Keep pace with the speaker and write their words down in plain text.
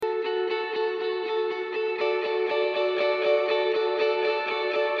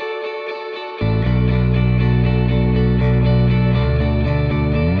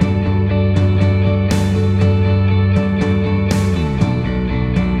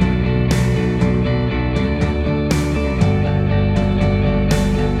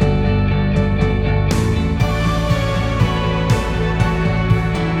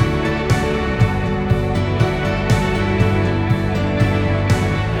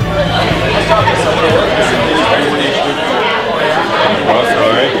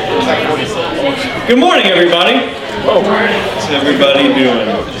Good morning, everybody. How's everybody doing?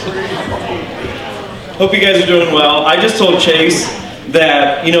 Hope you guys are doing well. I just told Chase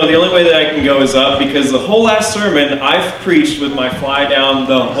that, the only way that I can go is up because the whole last sermon I've preached with my fly down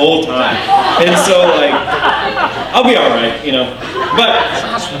the whole time. And so, I'll be all right,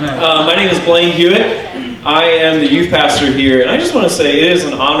 But my name is Blaine Hewitt. I am the youth pastor here, and I just want to say it is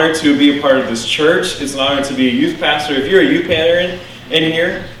an honor to be a part of this church. It's an honor to be a youth pastor. If you're a youth parent in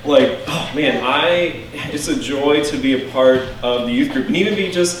here, it's a joy to be a part of the youth group and even be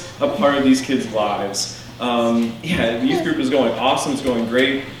just a part of these kids' lives. The youth group is going awesome. It's going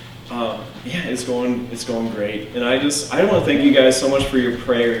great. It's going great. And I want to thank you guys so much for your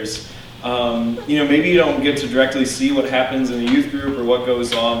prayers. Maybe you don't get to directly see what happens in the youth group or what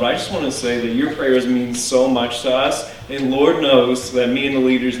goes on, but I just want to say that your prayers mean so much to us, and Lord knows that me and the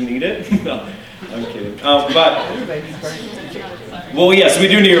leaders need it. No, I'm kidding. Yes, we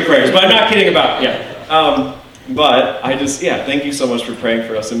do need your prayers, but I'm not kidding about it. But thank you so much for praying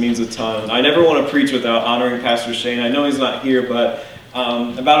for us. It means a ton. I never want to preach without honoring Pastor Shane. I know he's not here, but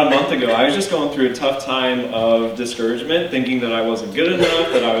about a month ago, I was just going through a tough time of discouragement, thinking that I wasn't good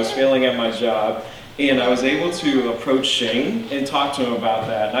enough, that I was failing at my job, and I was able to approach Shane and talk to him about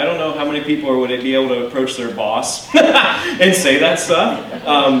that. And I don't know how many people would be able to approach their boss and say that stuff,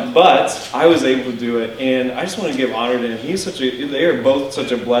 but I was able to do it, and I just want to give honor to him. They are both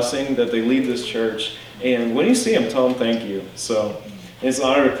such a blessing that they lead this church, and when you see him, tell him thank you. So it's an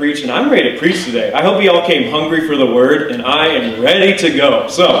honor to preach, and I'm ready to preach today. I hope you all came hungry for the word, and I am ready to go.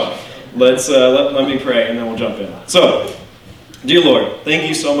 So let's let me pray, and then we'll jump in. So, dear Lord, thank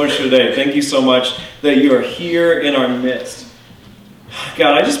you so much for today. Thank you so much that you are here in our midst.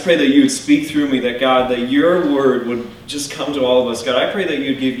 God, I just pray that you would speak through me, that God, that your word would just come to all of us. God, I pray that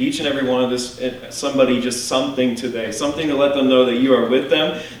you'd give each and every one of somebody just something today, something to let them know that you are with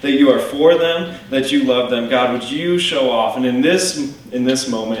them, that you are for them, that you love them. God, would you show off? And in this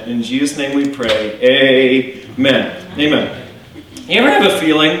moment, in Jesus' name we pray, amen. Amen. You ever have a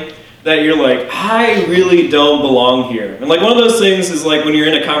feeling that you're like, I really don't belong here? And one of those things is when you're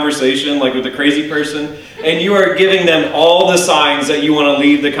in a conversation with a crazy person and you are giving them all the signs that you want to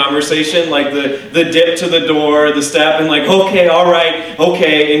leave the conversation, the dip to the door, the step, and okay, all right,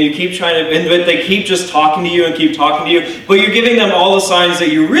 okay, and you keep trying to, but they keep just talking to you and keep talking to you, but you're giving them all the signs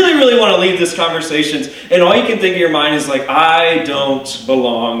that you really, really want to leave this conversation, and all you can think in your mind is I don't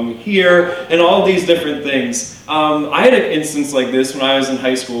belong here, and all these different things. I had an instance like this when I was in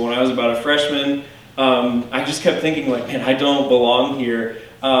high school, when I was about a freshman. I just kept thinking man, I don't belong here.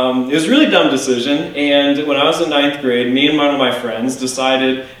 It was a really dumb decision, and when I was in 9th grade, me and one of my friends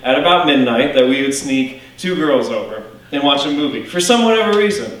decided at about midnight that we would sneak 2 girls over and watch a movie for some whatever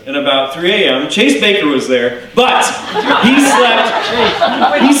reason. And about 3 a.m., Chase Baker was there, but he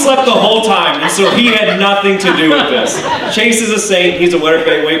slept the whole time, and so he had nothing to do with this. Chase is a saint. He's a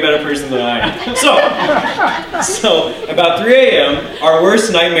way better person than I am. So about 3 a.m., our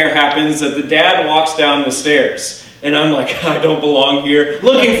worst nightmare happens that the dad walks down the stairs. And I'm I don't belong here,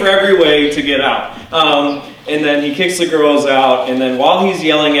 looking for every way to get out. And then he kicks the girls out, and then while he's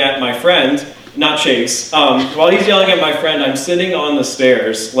yelling at my friend, not Chase, while he's yelling at my friend, I'm sitting on the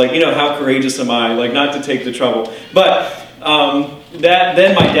stairs, how courageous am I, not to take the trouble. But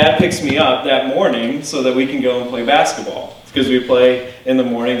then my dad picks me up that morning so that we can go and play basketball, because we play in the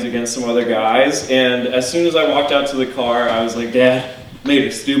mornings against some other guys. And as soon as I walked out to the car, I was like, Dad, made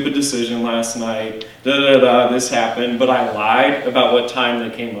a stupid decision last night, this happened, but I lied about what time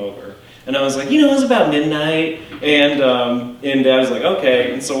they came over. And I was like, it was about midnight, and Dad was like,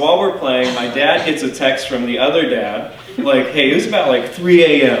 okay. And so while we're playing, my dad gets a text from the other dad, hey, it was about 3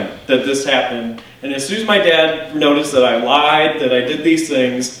 a.m. that this happened. And as soon as my dad noticed that I lied, that I did these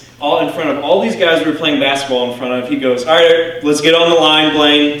things, all in front of all these guys we were playing basketball in front of, he goes, all right, let's get on the line,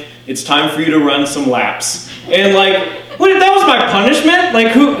 Blaine. It's time for you to run some laps. And that was my punishment?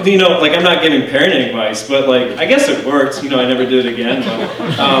 I'm not giving parenting advice, but I guess it worked. I never did it again.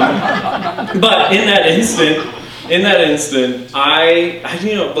 But in that instant, I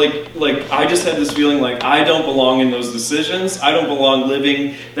just had this feeling I don't belong in those decisions. I don't belong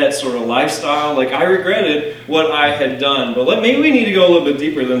living that sort of lifestyle. I regretted what I had done. But maybe we need to go a little bit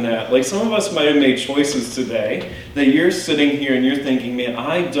deeper than that. Some of us might have made choices today that you're sitting here and you're thinking, man,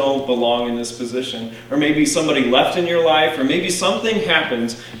 I don't belong in this position. Or maybe somebody left in your life, or maybe something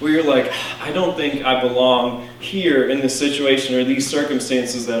happens where you're I don't think I belong here in this situation or these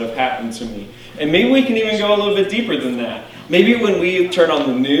circumstances that have happened to me. And maybe we can even go a little bit deeper than that. Maybe when we turn on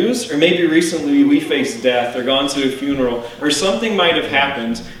the news, or maybe recently we faced death or gone to a funeral, or something might have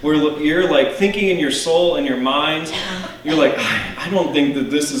happened where you're like thinking in your soul and your mind, you're like, I don't think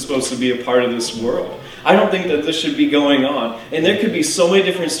that this is supposed to be a part of this world. I don't think that this should be going on. And there could be so many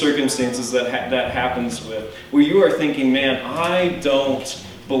different circumstances that happens with, where you are thinking, man, I don't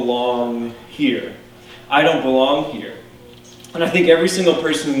belong here. I don't belong here. And I think every single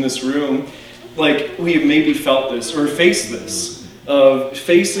person in this room, like, we have maybe felt this or faced this, of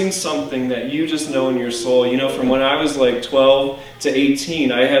facing something that you just know in your soul. You know, from when I was like 12 to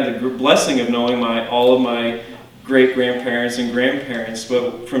 18, I had the blessing of knowing all of my great-grandparents and grandparents,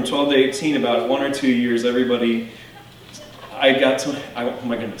 but from 12 to 18, about 1 or 2 years, oh my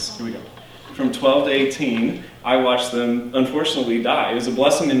goodness, here we go. From 12 to 18, I watched them, unfortunately, die. It was a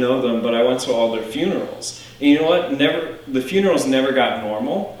blessing to know them, but I went to all their funerals. And you know what? The funerals never got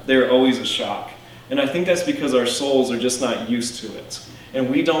normal. They were always a shock. And I think that's because our souls are just not used to it.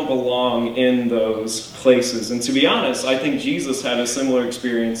 And we don't belong in those places. And to be honest, I think Jesus had a similar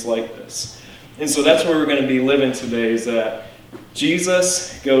experience like this. And so that's where we're going to be living today, is that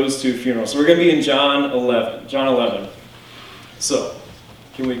Jesus goes to a funeral. So we're going to be in John 11. John 11. So,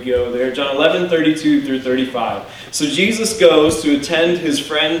 can we go there? John 11, 32 through 35. So Jesus goes to attend his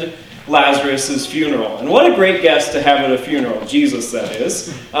friend Lazarus' funeral. And what a great guest to have at a funeral. Jesus, that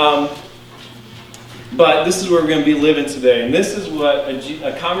is. But this is where we're going to be living today. And this is what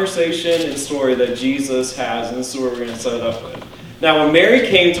a conversation and story that Jesus has. And this is where we're going to set it up with. Now, when Mary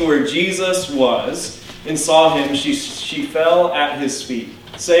came to where Jesus was and saw him, she fell at his feet,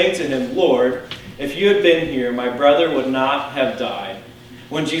 saying to him, "Lord, if you had been here, my brother would not have died."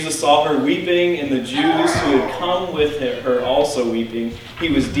 When Jesus saw her weeping, and the Jews who had come with her also weeping, he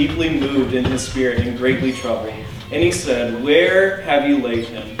was deeply moved in his spirit and greatly troubled. And he said, "Where have you laid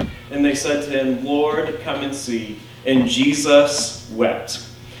him?" And they said to him, "Lord, come and see." And Jesus wept.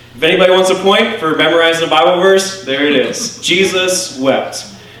 If anybody wants a point for memorizing a Bible verse, there it is. Jesus wept.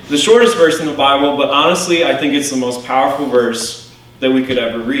 The shortest verse in the Bible, but honestly, I think it's the most powerful verse that we could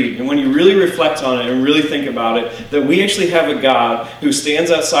ever read. And when you really reflect on it and really think about it, that we actually have a God who stands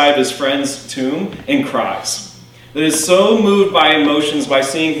outside his friend's tomb and cries. That is so moved by emotions by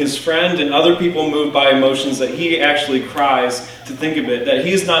seeing his friend and other people moved by emotions that he actually cries to think of it. That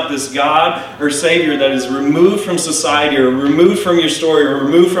he is not this God or Savior that is removed from society or removed from your story or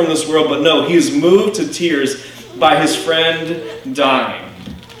removed from this world. But no, he is moved to tears by his friend dying.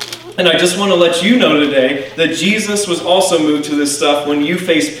 And I just want to let you know today that Jesus was also moved to this stuff when you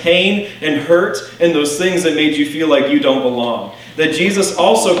face pain and hurt and those things that made you feel like you don't belong. That Jesus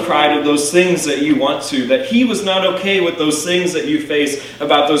also cried at those things that you want to. That he was not okay with those things that you face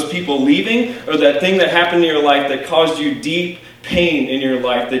about those people leaving or that thing that happened in your life that caused you deep pain in your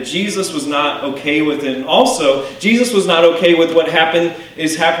life. That Jesus was not okay with it. And also, Jesus was not okay with what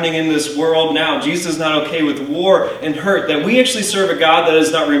is happening in this world now. Jesus is not okay with war and hurt. That we actually serve a God that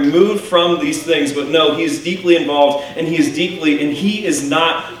is not removed from these things. But no, he is deeply involved and he is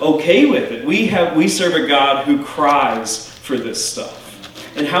not okay with it. We serve a God who cries for this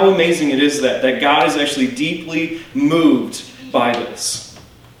stuff. And how amazing it is that God is actually deeply moved by this.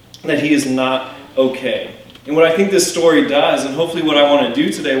 That he is not okay. And what I think this story does, and hopefully what I want to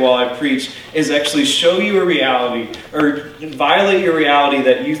do today while I preach, is actually show you a reality, or violate your reality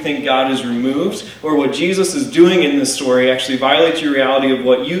that you think God is removed, or what Jesus is doing in this story actually violates your reality of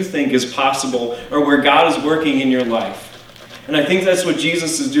what you think is possible, or where God is working in your life. And I think that's what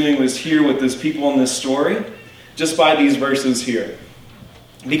Jesus is doing here with his people in this story, just by these verses here.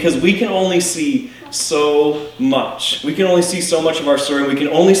 Because we can only see so much. We can only see so much of our story. We can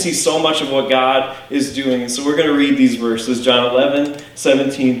only see so much of what God is doing. And so we're going to read these verses, John 11,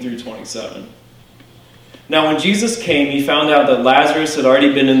 17 through 27. Now when Jesus came, he found out that Lazarus had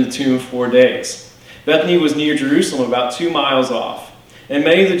already been in the tomb 4 days. Bethany was near Jerusalem, about 2 miles off. And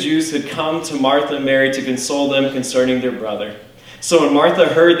many of the Jews had come to Martha and Mary to console them concerning their brother. So when Martha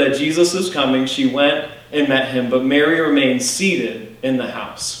heard that Jesus was coming, she went and met him, but Mary remained seated in the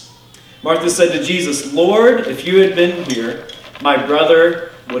house. Martha said to Jesus, "Lord, if you had been here, my brother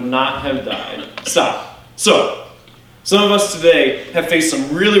would not have died." Stop. So, some of us today have faced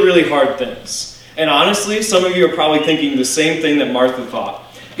some really, really hard things. And honestly, some of you are probably thinking the same thing that Martha thought.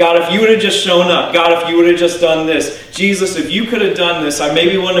 God, if you would have just shown up. God, if you would have just done this. Jesus, if you could have done this, I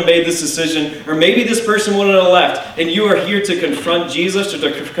maybe wouldn't have made this decision, or maybe this person wouldn't have left. And you are here to confront Jesus or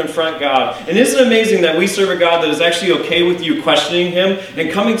to confront God. And isn't it amazing that we serve a God that is actually okay with you questioning him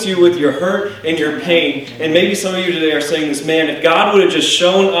and coming to you with your hurt and your pain? And maybe some of you today are saying this, man, if God would have just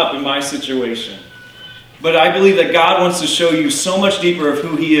shown up in my situation. But I believe that God wants to show you so much deeper of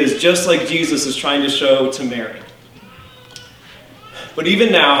who he is, just like Jesus is trying to show to Mary. But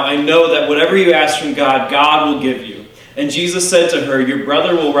even now, I know that whatever you ask from God, God will give you." And Jesus said to her, "Your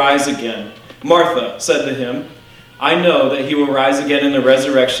brother will rise again." Martha said to him, "I know that he will rise again in the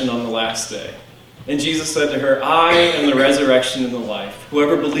resurrection on the last day." And Jesus said to her, "I am the resurrection and the life.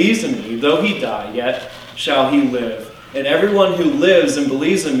 Whoever believes in me, though he die, yet shall he live. And everyone who lives and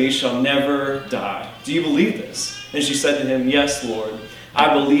believes in me shall never die. Do you believe this?" And she said to him, "Yes, Lord.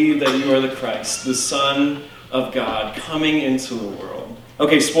 I believe that you are the Christ, the Son of God, coming into the world."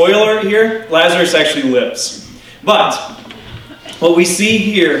 Okay, spoiler here, Lazarus actually lives. But what we see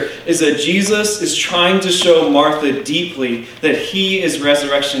here is that Jesus is trying to show Martha deeply that he is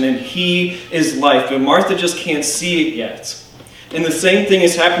resurrection and he is life. But Martha just can't see it yet. And the same thing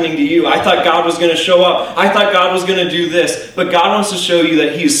is happening to you. I thought God was going to show up. I thought God was going to do this. But God wants to show you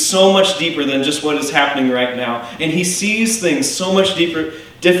that he's so much deeper than just what is happening right now. And he sees things so much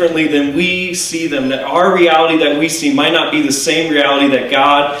differently than we see them. That our reality that we see might not be the same reality that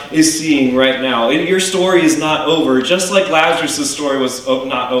God is seeing right now. Your story is not over. Just like Lazarus' story was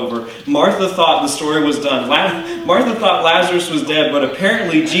not over. Martha thought the story was done. Martha thought Lazarus was dead, but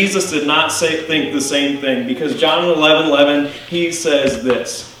apparently Jesus did not think the same thing. Because John 11:11, he says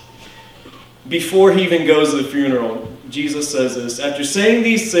this. Before he even goes to the funeral, Jesus says this. After saying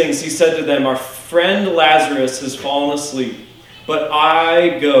these things, he said to them, "Our friend Lazarus has fallen asleep, but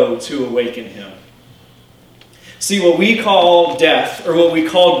I go to awaken him." See, what we call death, or what we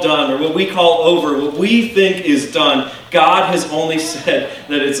call done, or what we call over, what we think is done, God has only said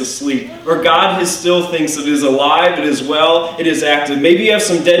that it's asleep. Or God still thinks it is alive, it is well, it is active. Maybe you have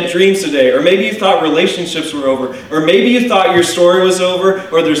some dead dreams today, or maybe you thought relationships were over, or maybe you thought your story was over,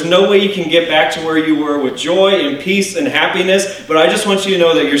 or there's no way you can get back to where you were with joy and peace and happiness. But I just want you to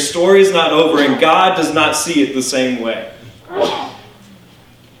know that your story is not over, and God does not see it the same way.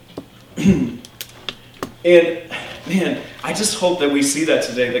 And man, I just hope that we see that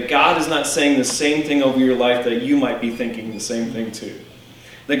today, that God is not saying the same thing over your life that you might be thinking the same thing too.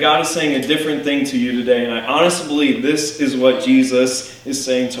 That God is saying a different thing to you today, and I honestly believe this is what Jesus is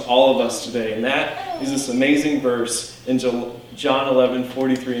saying to all of us today, and that is this amazing verse in John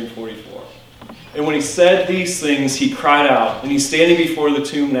 11:43 and 44. "And when he said these things, he cried out, and he's standing before the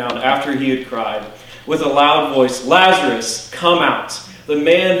tomb now, after he had cried, with a loud voice, 'Lazarus, come out.' The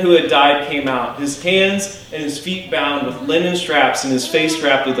man who had died came out, his hands and his feet bound with linen straps and his face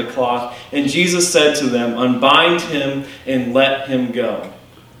wrapped with a cloth. And Jesus said to them, 'Unbind him and let him go.'"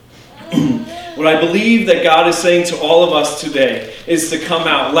 What I believe that God is saying to all of us today is to come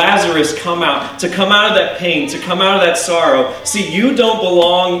out. Lazarus, come out. To come out of that pain, to come out of that sorrow. See, you don't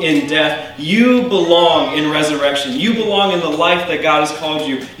belong in death. You belong in resurrection. You belong in the life that God has called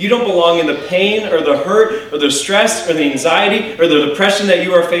you. You don't belong in the pain or the hurt or the stress or the anxiety or the depression that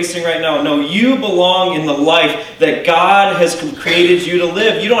you are facing right now. No, you belong in the life that God has created you to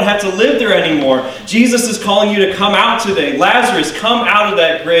live. You don't have to live there anymore. Jesus is calling you to come out today. Lazarus, come out of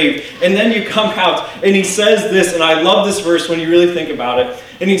that grave. And then you come out. And he says this, and I love this verse when you really think about it.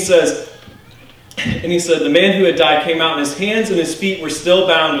 And he said, "The man who had died came out, and his hands and his feet were still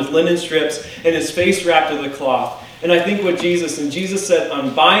bound with linen strips, and his face wrapped with a cloth." And I think what Jesus said,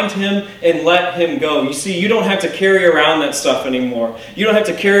 "Unbind him and let him go." You see, you don't have to carry around that stuff anymore. You don't have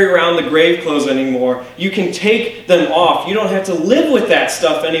to carry around the grave clothes anymore. You can take them off. You don't have to live with that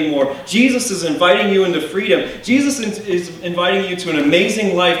stuff anymore. Jesus is inviting you into freedom. Jesus is inviting you to an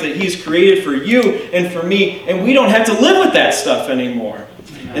amazing life that he's created for you and for me. And we don't have to live with that stuff anymore.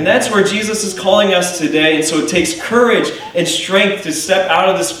 And that's where Jesus is calling us today. And so it takes courage and strength to step out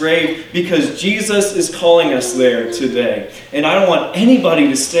of this grave, because Jesus is calling us there today. And I don't want anybody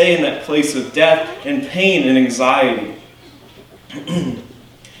to stay in that place of death and pain and anxiety. And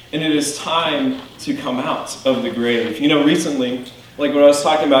it is time to come out of the grave. You know, recently, like what I was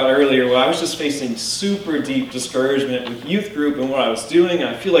talking about earlier, where I was just facing super deep discouragement with youth group and what I was doing.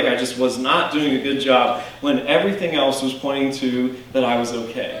 I feel like I just was not doing a good job when everything else was pointing to that I was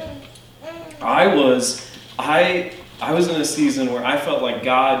okay. I was in a season where I felt like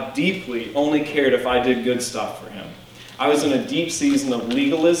God deeply only cared if I did good stuff for him. I was in a deep season of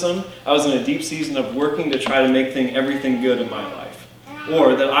legalism. I was in a deep season of working to try to make everything good in my life.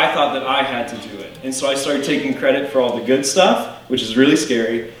 Or that I thought that I had to do it. And so I started taking credit for all the good stuff, which is really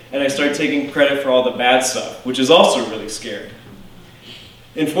scary. And I started taking credit for all the bad stuff, which is also really scary.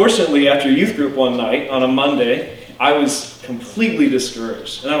 Unfortunately, after youth group one night on a Monday, I was completely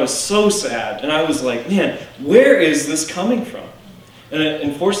discouraged. And I was so sad. And I was like, man, where is this coming from?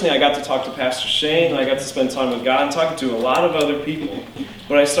 And fortunately, I got to talk to Pastor Shane, and I got to spend time with God and talking to a lot of other people.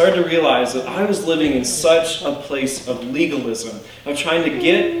 But I started to realize that I was living in such a place of legalism, of trying to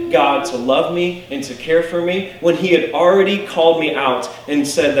get God to love me and to care for me, when He had already called me out and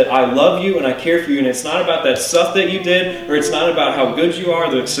said that I love you and I care for you, and it's not about that stuff that you did, or it's not about how good you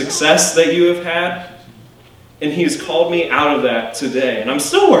are, the success that you have had. And He's called me out of that today. And I'm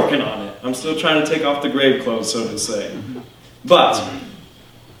still working on it. I'm still trying to take off the grave clothes, so to say. But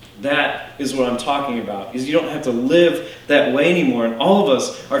that is what I'm talking about, is you don't have to live that way anymore. And all of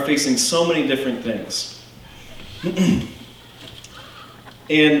us are facing so many different things.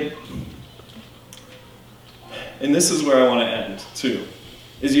 And this is where I want to end, too.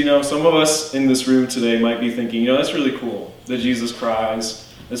 Is, some of us in this room today might be thinking, that's really cool that Jesus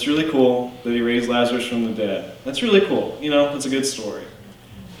cries. That's really cool that He raised Lazarus from the dead. That's really cool. It's a good story.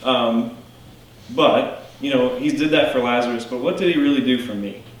 But, He did that for Lazarus, but what did He really do for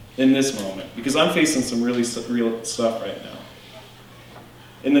me in this moment? Because I'm facing some really real stuff right now.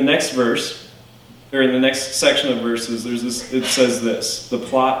 In the next verse, or in the next section of verses, it says this: the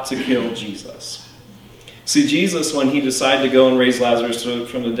plot to kill Jesus. See, Jesus, when He decided to go and raise Lazarus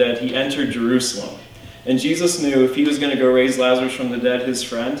from the dead, He entered Jerusalem. And Jesus knew if He was going to go raise Lazarus from the dead, his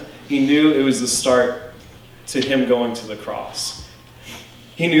friend, He knew it was the start to Him going to the cross.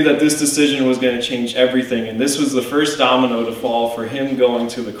 He knew that this decision was going to change everything, and this was the first domino to fall for Him going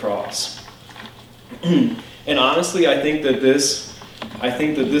to the cross. And honestly, I think that this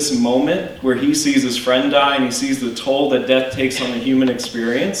moment where He sees His friend die and He sees the toll that death takes on the human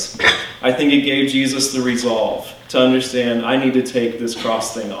experience, I think it gave Jesus the resolve to understand, I need to take this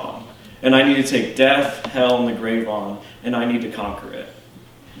cross thing on. And I need to take death, hell, and the grave on, and I need to conquer it.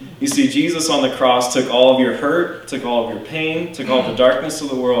 You see, Jesus on the cross took all of your hurt, took all of your pain, took all the darkness of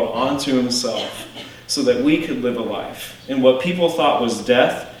the world onto Himself so that we could live a life. And what people thought was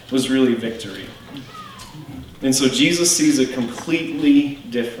death was really victory. And so Jesus sees it completely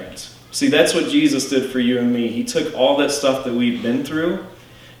different. See, that's what Jesus did for you and me. He took all that stuff that we've been through,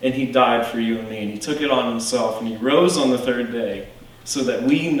 and He died for you and me. And He took it on Himself, and He rose on the third day so that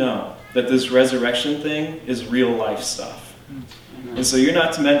we know that this resurrection thing is real life stuff. And so you're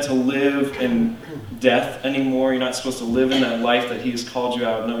not meant to live in death anymore. You're not supposed to live in that life that He has called you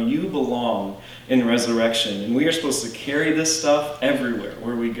out. No, you belong in resurrection. And we are supposed to carry this stuff everywhere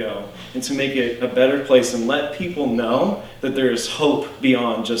where we go, and to make it a better place and let people know that there is hope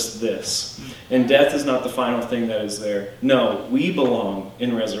beyond just this. And death is not the final thing that is there. No, we belong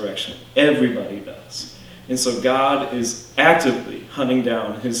in resurrection. Everybody does. And so God is actively hunting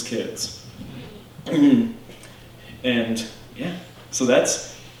down His kids. And yeah, so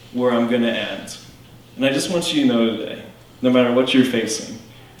that's where I'm going to end. And I just want you to know today, no matter what you're facing,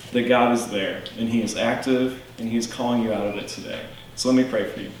 that God is there, and He is active, and He is calling you out of it today. So let me pray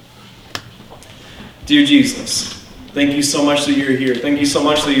for you. Dear Jesus, thank you so much that you're here. Thank you so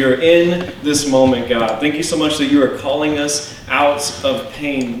much that you're in this moment, God. Thank you so much that you are calling us out of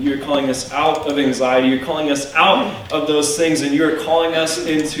pain. You're calling us out of anxiety. You're calling us out of those things, and you're calling us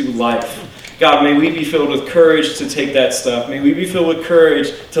into life. God, may we be filled with courage to take that stuff. May we be filled with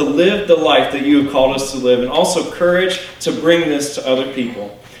courage to live the life that you have called us to live, and also courage to bring this to other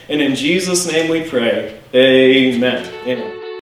people. And in Jesus' name we pray, amen. Amen.